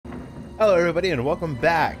Hello everybody and welcome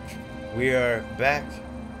back. We are back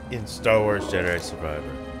in Star Wars Jedi Survivor.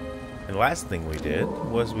 And the last thing we did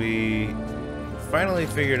was we finally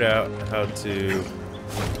figured out how to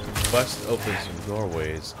bust open some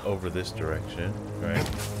doorways over this direction, right?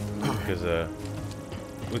 Because it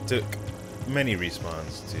took many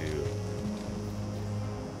respawns to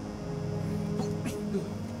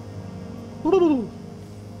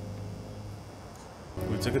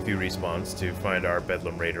took a few respawns to find our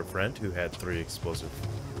Bedlam Raider friend who had 3 explosive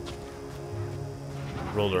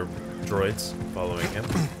roller droids following him.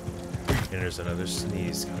 And there's another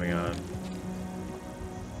sneeze coming on.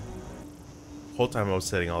 Whole time I was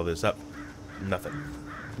setting all this up, nothing.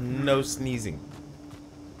 No sneezing.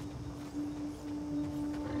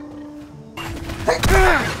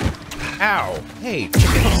 Ow! Hey,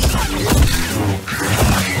 chickens!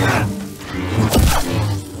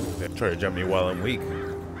 Try to jump me while I'm weak.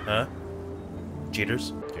 Huh?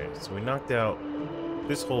 Cheaters? Okay, so we knocked out...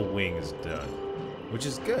 This whole wing is done. Which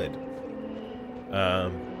is good.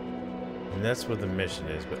 And that's what the mission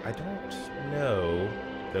is, but I don't know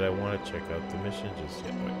that I want to check out the mission just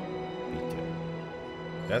yet. Wait, detail.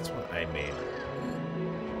 That's what I made.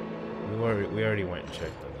 We already went and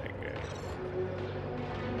checked on that guy.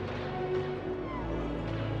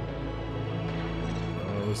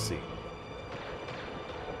 Let's see.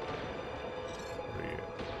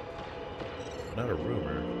 Not a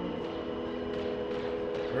rumor.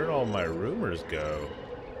 Where'd all my rumors go?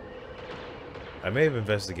 I may have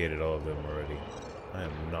investigated all of them already. I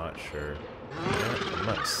am not sure. I'm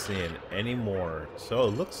not seeing any more. So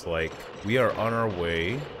it looks like we are on our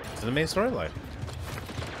way to the main storyline.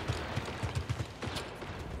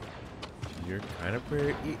 You're kind of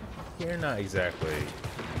pretty. You're not exactly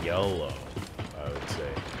yellow, I would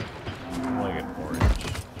say. More like an orange.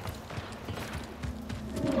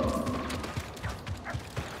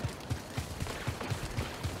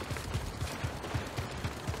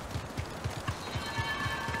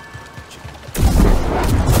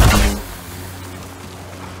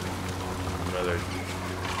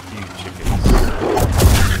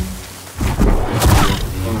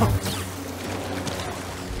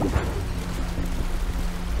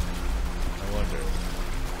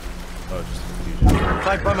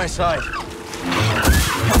 Fight by my side. They'll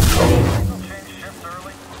change shifts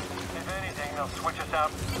early. If anything, they'll switch us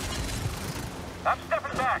out. I'm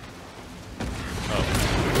stepping back. Oh,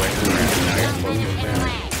 wait.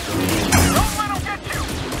 Don't let them get you.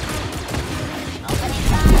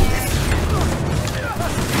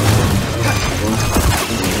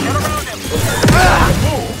 Get around him.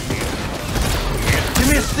 Give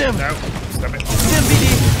me a stim. No, stop it. Stim, BD.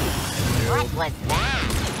 What was that?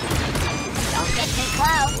 Don't get too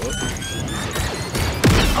close.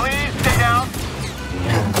 Please stay down.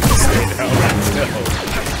 Stay down.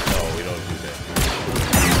 No, we don't do that.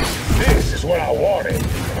 This is what I wanted.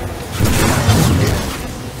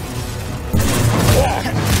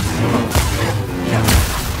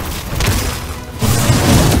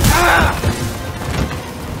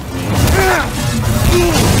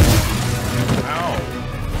 Ow.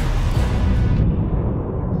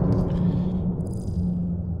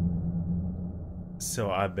 So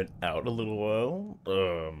I've been out a little while.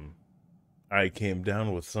 I came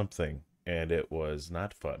down with something, and it was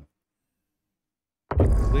not fun.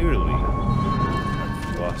 Clearly,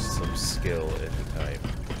 I've lost some skill at the time,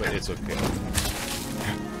 but it's okay.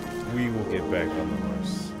 We will get back on the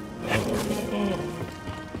horse.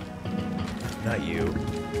 Not you.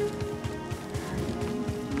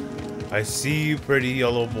 I see you, pretty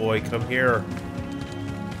yellow boy. Come here.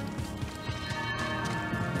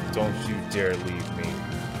 Don't you dare leave me.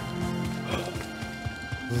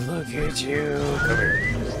 Look at you. Come here.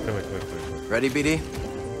 Come here. Ready, BD?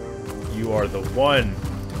 You are the one.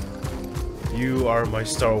 You are my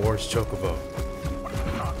Star Wars Chocobo. What are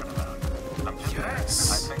you talking about? I'm just saying. I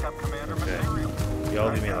Yes. think I'm Commander Okay. Material.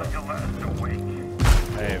 Y'all leave me alone. You'll last a week.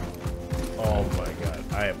 I am. Oh my god.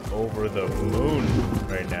 I am over the moon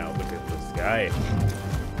right now. Look at this guy.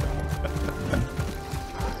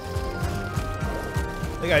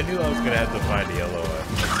 Like, I knew I was gonna have to find a yellow at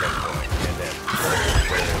some point, and then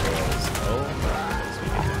there it was. Oh my goodness, we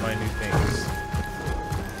get to find new things.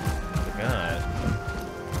 I forgot.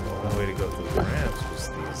 The only way to go through the ramps was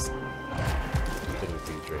these little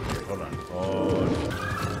things right here. Hold on. Hold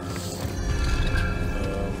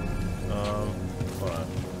on.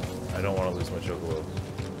 I don't want to lose my chocobo.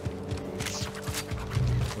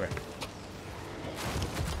 Right.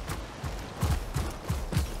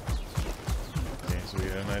 So we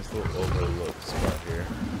have a nice little overlook spot here.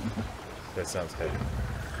 That sounds heavy.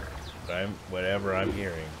 But whatever I'm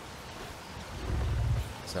hearing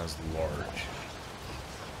sounds large.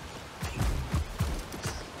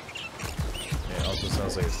 Yeah, it also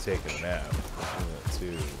sounds like it's taking a nap. That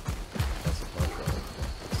too. That's a bunch of it.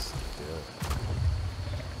 Still.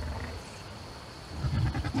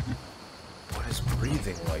 What is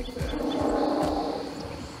breathing like that?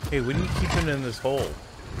 Hey, what are you keeping in this hole?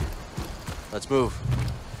 Let's move.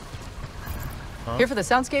 Huh? Here for the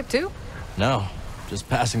soundscape too? No, just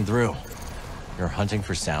passing through. You're hunting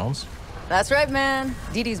for sounds? That's right, man.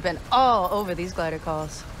 Dee Dee's been all over these glider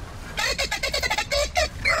calls.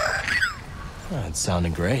 Oh, it's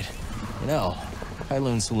sounding great. You know,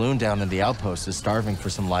 Kailoon Saloon down in the outpost is starving for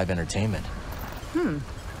some live entertainment.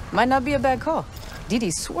 Might not be a bad call. Dee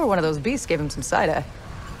Dee swore one of those beasts gave him some side-eye.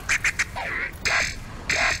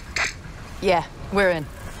 Yeah, we're in.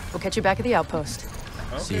 We'll catch you back at the outpost.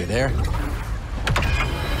 Okay. See you there. Cool.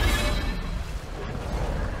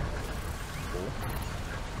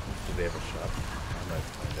 Do they have a shop? I might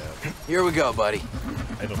find out. Here we go, buddy.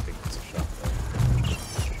 I don't think it's a shop though.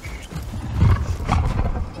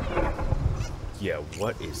 Yeah,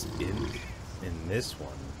 what is in this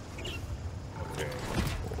one? Okay.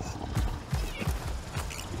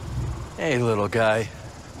 Hey, little guy.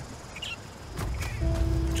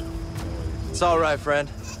 It's all right, friend.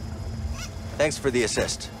 Thanks for the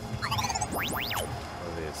assist. Oh,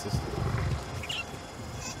 they assisted.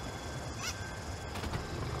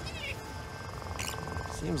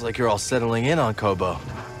 Seems like you're all settling in on Koboh.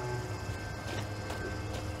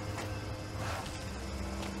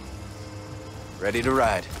 Ready to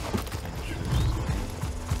ride.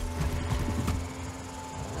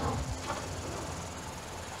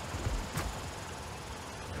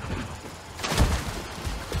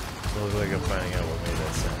 So it looks like I'm finding out what made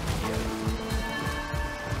that sound.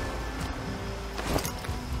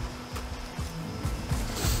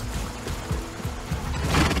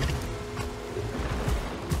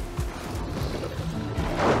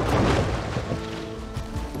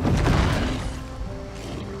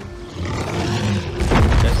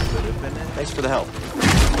 Thanks for the help.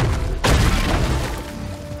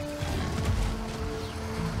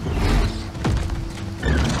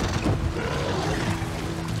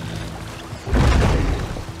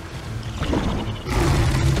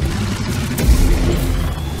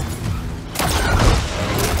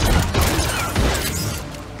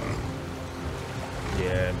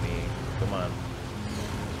 Yeah, me. Come on.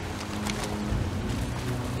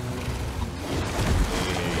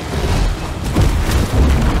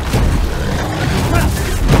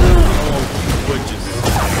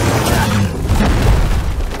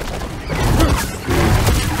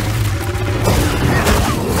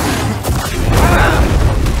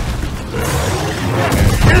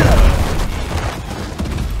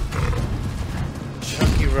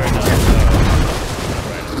 Chunky Rhino.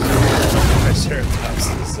 Triceratops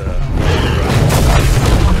is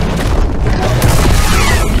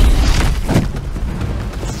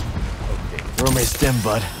Room is dim,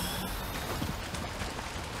 bud.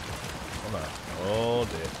 Hold on. Hold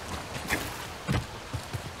it.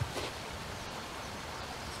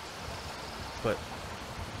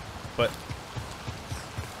 But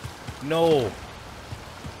no.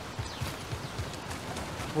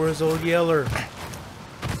 Where's Old Yeller?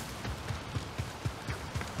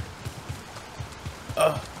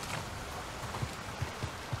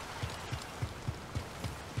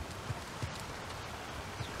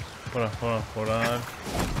 Hold on.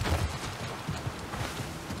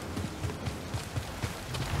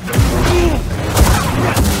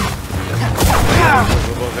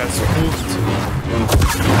 Koboh got spooked.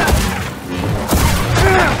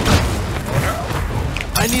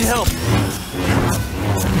 I need help.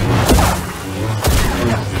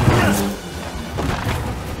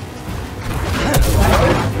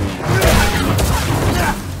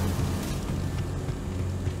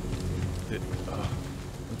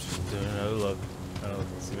 I'm just doing another look. I don't know,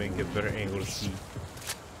 see if I can get a better angle to see.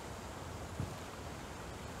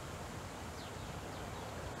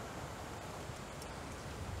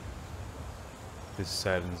 This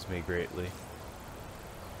saddens me greatly.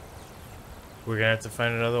 We're gonna have to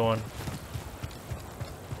find another one.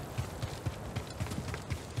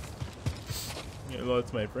 Yeah, well,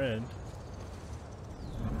 it's my friend.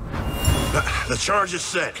 The charge is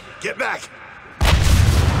set. Get back.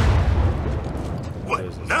 What?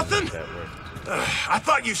 Doesn't Nothing? seem like that worked. I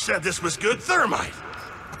thought you said this was good thermite.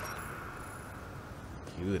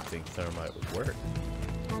 You would think thermite would work.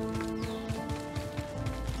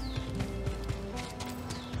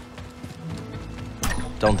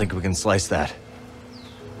 Don't think we can slice that.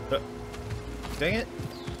 Dang it!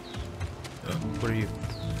 What are you?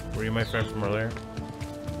 Were you my friend from earlier?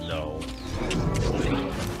 No.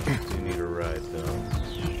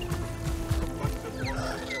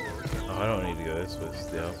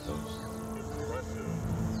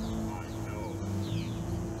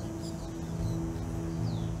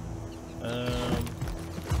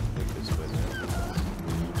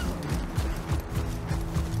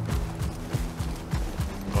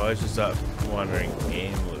 Oh, I just stopped wandering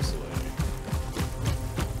aimlessly.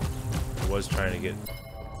 I was trying to get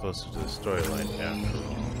closer to the storyline after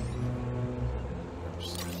all.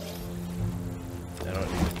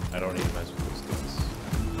 I don't need to mess with those guys.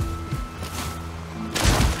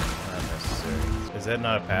 Not necessary. Is that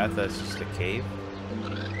not a path? That's just a cave?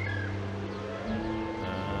 Let's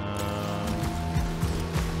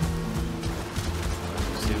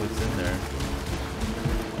see what's in there.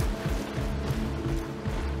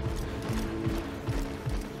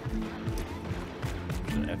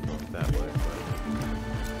 There's an echo that way,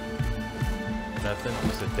 but nothing.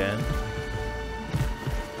 Just a den.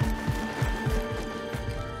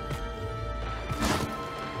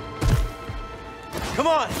 Come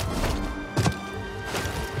on!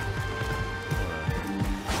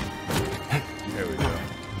 There we go.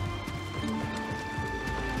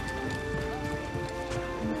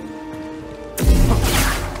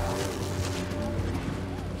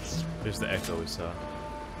 There's the echo we saw.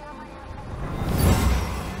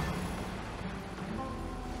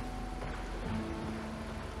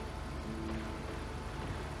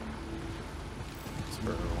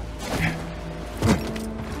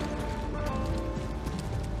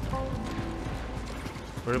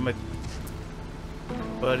 Where did my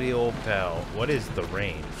buddy old pal? What is the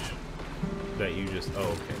range that you just? Oh,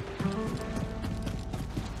 okay.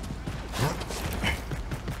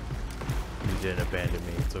 You didn't abandon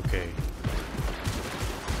me. It's okay.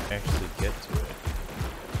 Actually, get to it.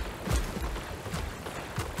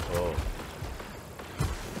 Oh,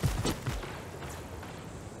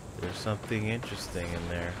 there's something interesting in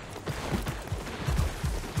there.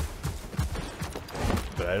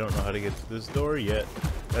 But I don't know how to get to this door yet.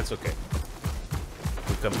 That's okay.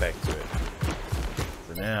 We'll come back to it.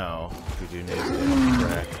 For now, we do need to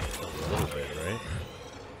track a little bit, right?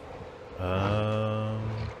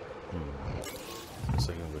 Looks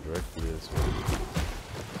like I can go directly this way.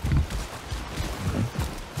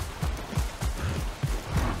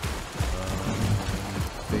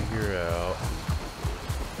 Figure out.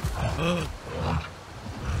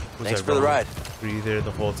 Thanks for the ride. Were you there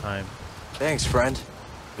the whole time? Thanks, friend.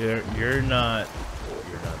 You're not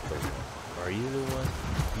the one. Are you the one?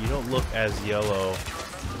 You don't look as yellow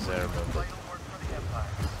as I remember.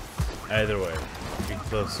 Either way, be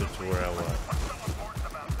closer to where I want.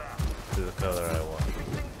 To the color I want.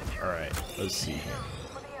 Alright, let's see here.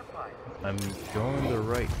 I'm going the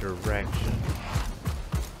right direction.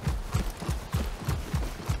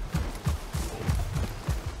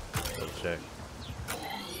 Double check.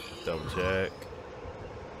 Double check.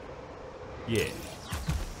 Yeah.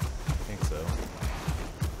 I think so.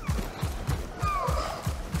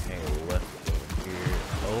 Hang left over here.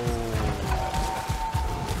 Oh.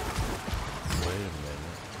 Wait a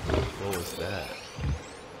minute. What was that?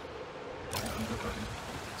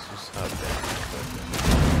 Let's just hop down for a second.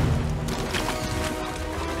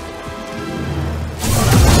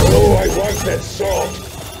 Oh, I want that salt!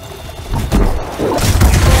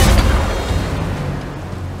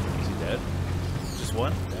 Is he dead? Just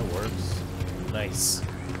one? That works. Nice.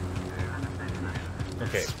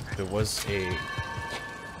 Okay, there was a...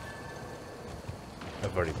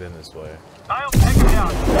 I've already been this way. I'll take it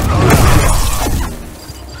out.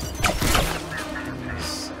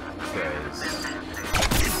 Guys.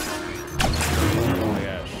 Oh my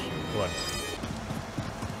gosh. What?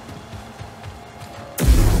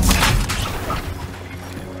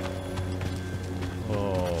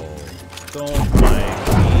 Oh, don't mind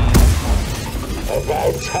me.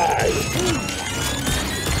 About time!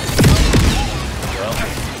 Well,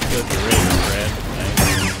 good to read, friend.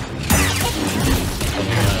 Nice.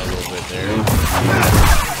 Coming out a little bit there.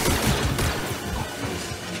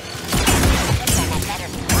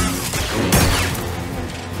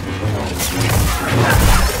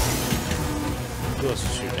 Who else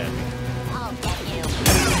is shooting at me? I'll get you.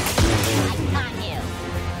 Not you.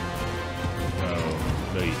 Oh,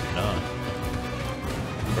 no, you did not.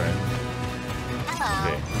 Friend. Hello.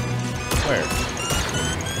 Okay. Where?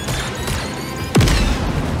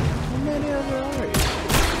 How many of there are you?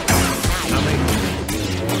 How many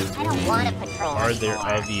I don't want to patrol are there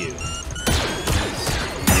anymore. of you?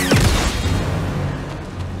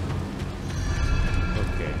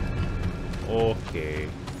 Okay. Okay.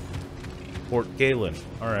 Port Galen.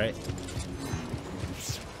 Alright.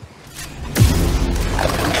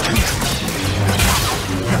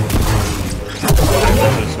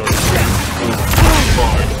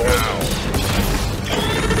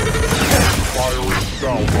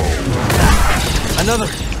 Another!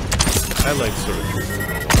 I like sort of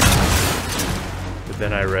but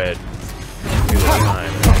then I read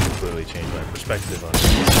Time and it completely changed my perspective on it.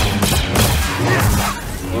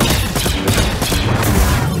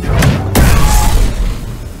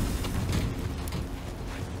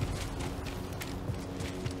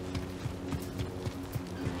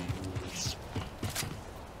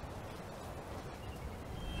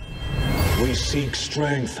 We seek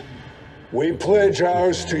strength. We pledge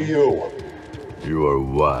ours to you. You are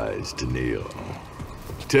wise to kneel.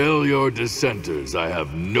 Tell your dissenters I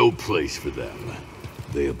have no place for them.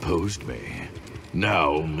 They opposed me. Now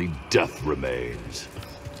only death remains.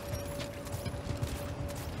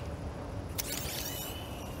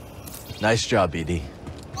 Nice job, BD.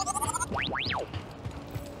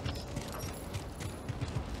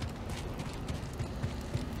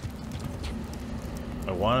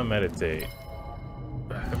 I want to meditate.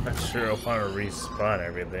 I'm not sure I want to respawn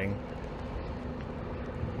everything.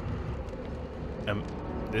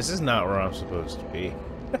 This is not where I'm supposed to be.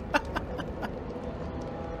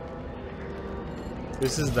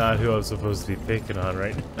 This is not who I'm supposed to be picking on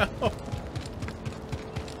right now.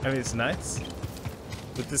 I mean, it's nice,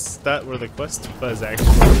 but this is not where the quest was actually.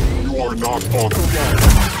 You are not authorized.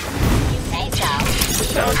 Say so.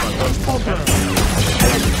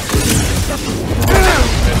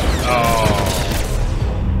 Oh.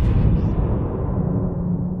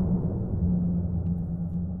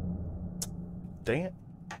 Dang it.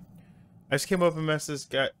 I just came up and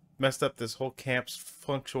messed up this whole camp's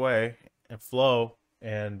feng shui and flow,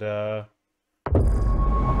 and I'm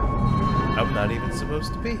not even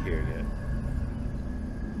supposed to be here yet.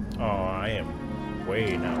 Oh, I am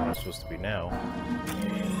way not where I'm supposed to be now.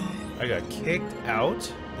 I got kicked out?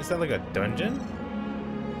 Is that like a dungeon?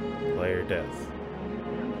 Player death.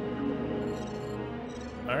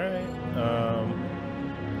 Alright,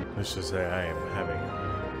 let's just say I am having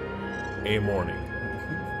a morning.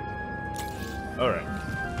 Alright.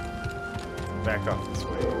 Back off this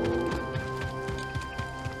way.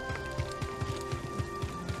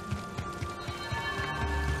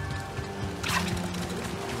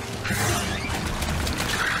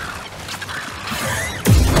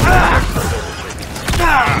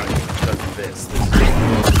 This.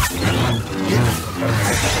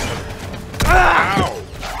 Ow!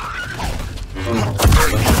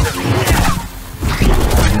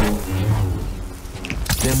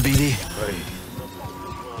 Dim BD. Buddy.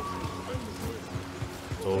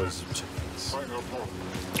 Always some chickens.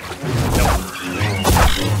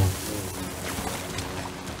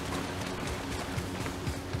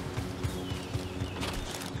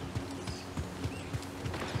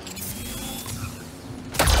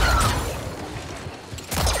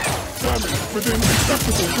 Within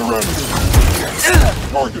acceptable parameters.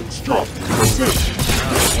 Target struck. Resist.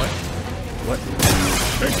 What?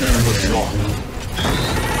 Taking the shot.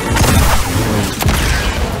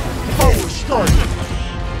 Power strike.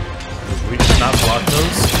 We just not block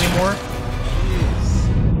those anymore?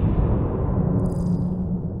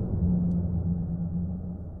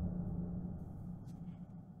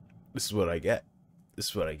 This is what I get. This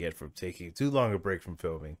is what I get from taking too long a break from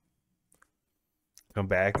filming. Come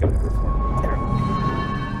back and perform terribly.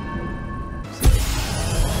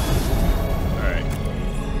 Alright.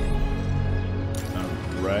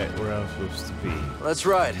 I'm right where I'm supposed to be. Let's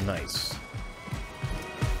ride. Nice.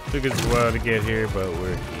 Took us a while to get here, but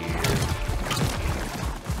we're here.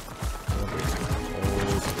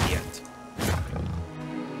 Old yet.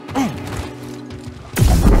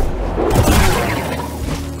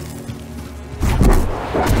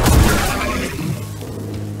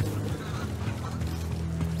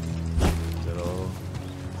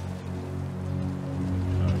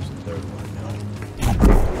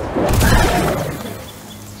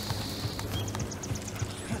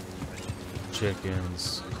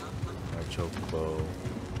 Chickens, our Koboh.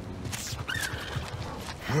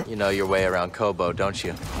 You know your way around Koboh, don't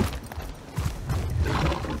you?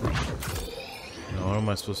 Now, what am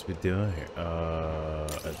I supposed to be doing here?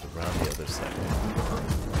 Around the other side.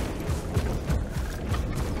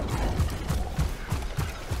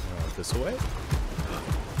 This way?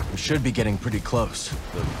 We should be getting pretty close.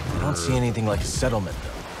 I don't see anything like a settlement,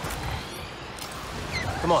 though.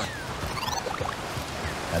 Come on.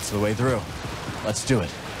 That's the way through. Let's do it.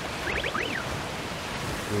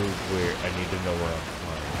 Where I need to know where I'm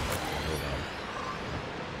flying. Hold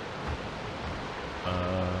on.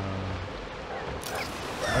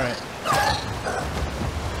 Alright.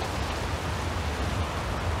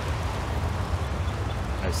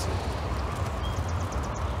 I see.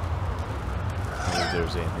 If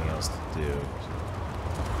there's anything else to do.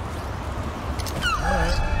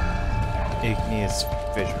 Alright. Igneous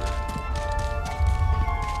fissure.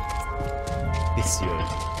 It's yours.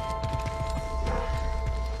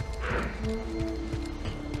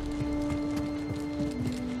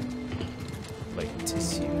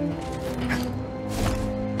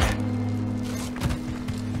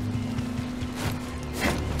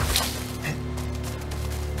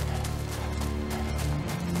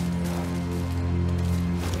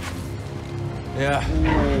 Yeah.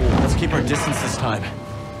 Let's keep our distance this time.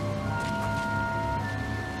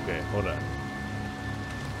 Okay, hold on.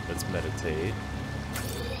 Let's meditate.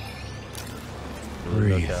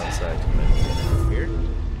 Really Breathe. look outside to meditate. Here?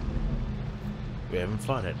 We haven't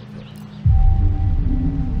fought anything.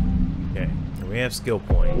 Okay, and we have skill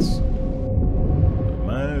points. We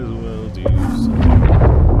might as well do something.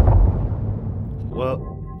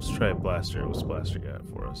 Well, let's try Blaster. What's Blaster got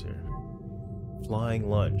for us here? Flying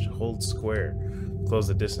lunge. Hold square. Close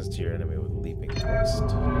the distance to your enemy with a leaping twist.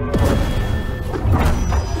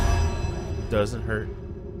 Doesn't hurt.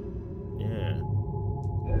 Yeah.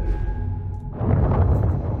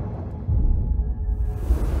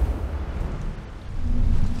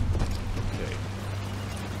 Okay.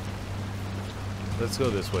 Let's go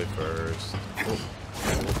this way first. Oh.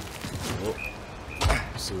 Oh.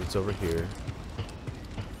 See what's over here.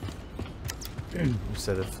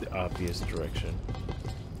 Instead of the obvious direction.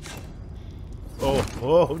 Oh,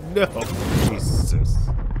 oh no! Jesus.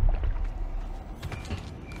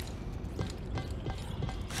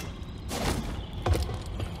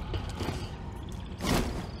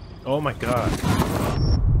 Oh my god.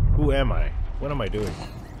 Who am I? What am I doing?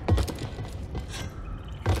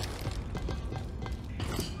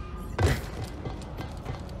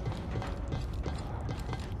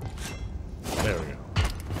 There we go.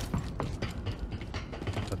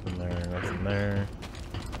 Nothing there, nothing there.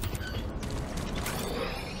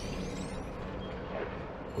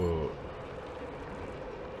 Whoa.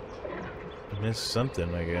 Missed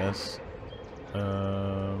something, I guess.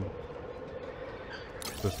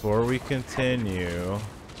 Before we continue,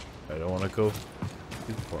 I don't want to go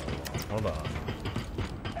too far along. Hold on.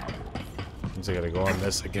 Means I gotta go on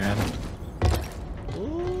this again.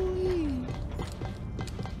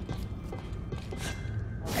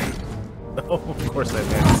 Oh, of course I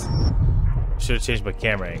missed. Should have changed my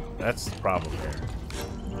camera angle. That's the problem here.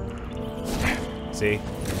 See?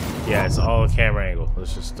 Yeah, it's all camera angle.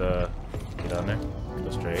 Let's just get on there.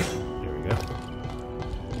 Go straight. There we go.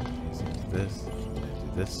 This.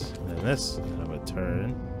 This, and then this, and then I'm gonna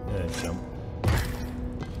turn, and then jump.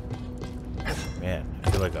 Man, I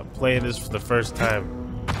feel like I'm playing this for the first time.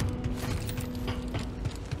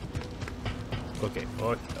 Okay,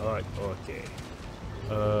 okay.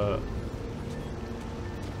 I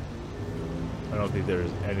don't think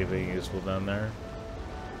there's anything useful down there.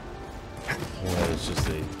 Yeah, it's just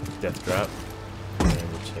a death drop.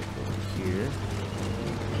 And we'll check over here.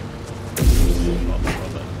 Oh,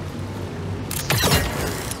 hold on.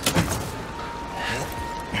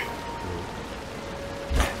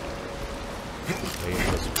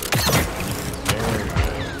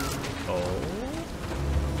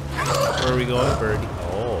 Where are we going, birdie?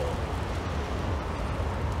 Oh.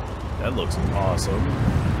 That looks awesome.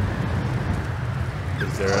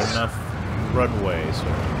 Is there enough runway,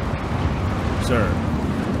 sir? Sir.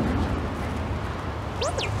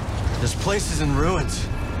 This place is in ruins.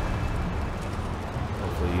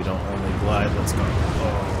 Hopefully you don't only glide. Let's go.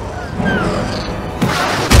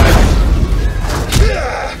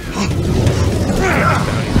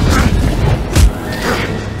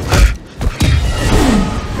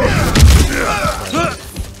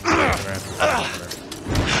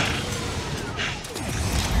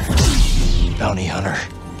 Bounty hunter.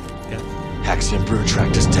 Yeah. Haxian Brew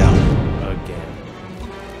tracked us down. Again.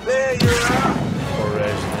 There you are!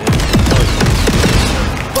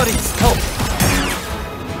 Buddy, help!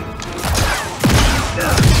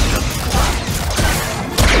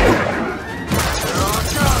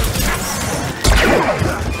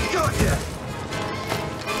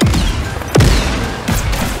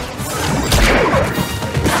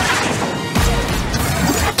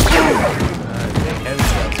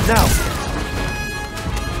 Now!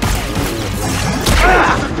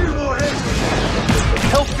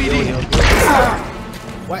 Help, BD!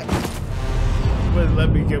 What? Wouldn't let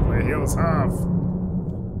me get my heels off.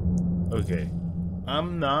 Okay.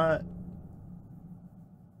 I'm not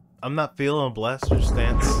feeling Blaster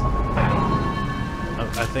stance.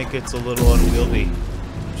 I think it's a little unwieldy.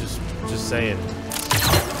 Just saying.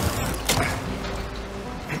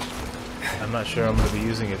 I'm not sure I'm gonna be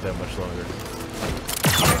using it that much longer.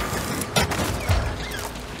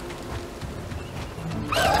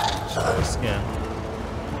 Again.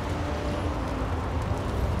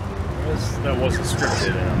 That wasn't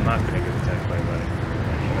scripted, and I'm not going to get attacked by anybody.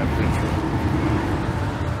 That's pretty true.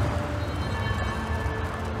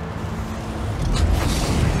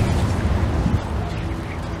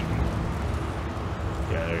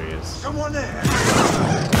 Yeah, there he is. Someone there!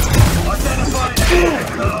 Identify the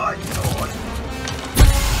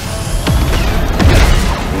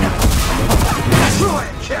try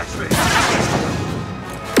and catch me!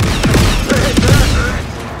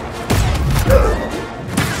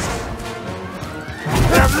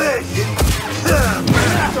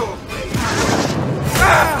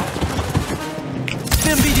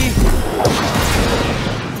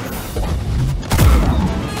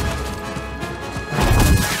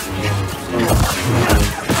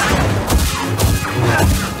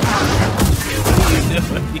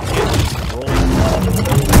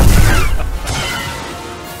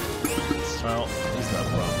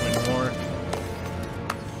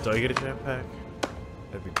 get a jetpack?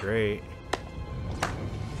 That'd be great.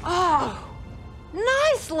 Oh,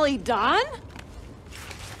 nicely done.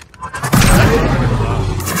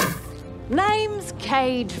 Name's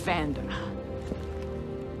Cage Vander.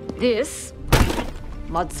 This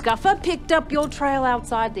Mudscuffer picked up your trail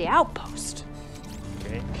outside the outpost.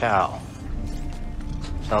 Okay. Cal.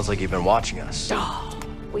 Sounds like you've been watching us. Oh,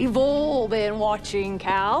 we've all been watching,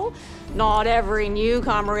 Cal. Not every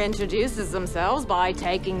newcomer introduces themselves by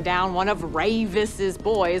taking down one of Ravis's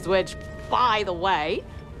boys, which, by the way,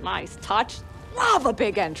 nice touch. Love a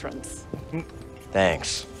big entrance.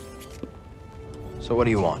 Thanks. So what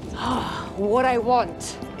do you want? What I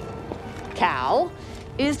want, Cal,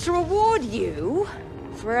 is to reward you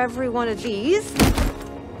for every one of these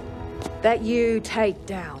that you take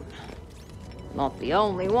down. Not the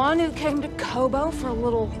only one who came to Koboh for a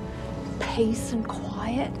little peace and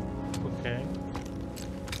quiet. Okay.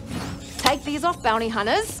 Take these off, bounty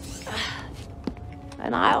hunters,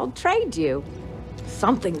 and I'll trade you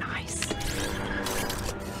something nice.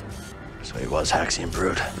 So he was Haxian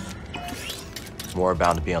Brood. More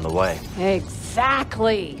bound to be on the way.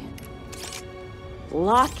 Exactly.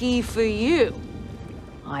 Lucky for you,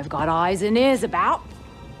 I've got eyes and ears about.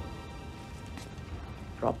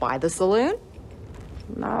 Drop by the saloon,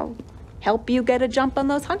 and I'll help you get a jump on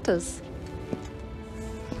those hunters.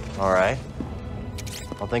 All right.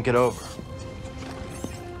 I'll think it over.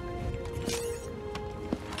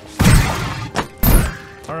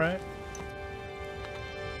 All right.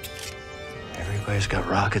 Everybody's got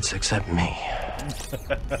rockets except me.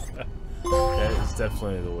 That is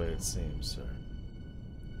definitely the way it seems, sir.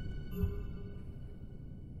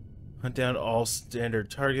 Hunt down all standard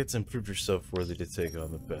targets and prove yourself worthy to take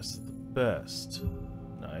on the best of the best.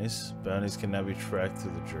 Nice. Bounties can now be tracked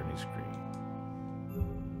through the journey screen.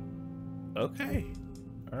 Okay.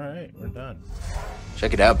 Alright, we're done.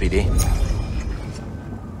 Check it out, BD.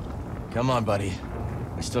 Come on, buddy.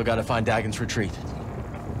 I still gotta find Dagon's retreat.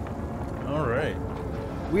 Alright.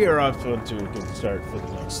 We are off to a good start for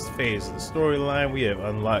the next phase of the storyline. We have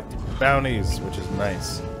unlocked bounties, which is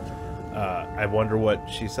nice. I wonder what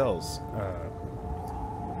she sells.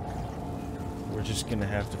 We're just gonna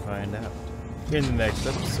have to find out in the next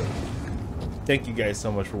episode. Thank you guys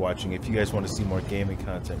so much for watching. If you guys want to see more gaming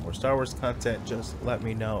content, more Star Wars content, just let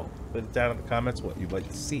me know. Put it down in the comments what you'd like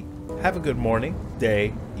to see. Have a good morning,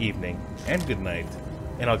 day, evening, and good night.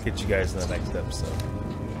 And I'll catch you guys in the next episode.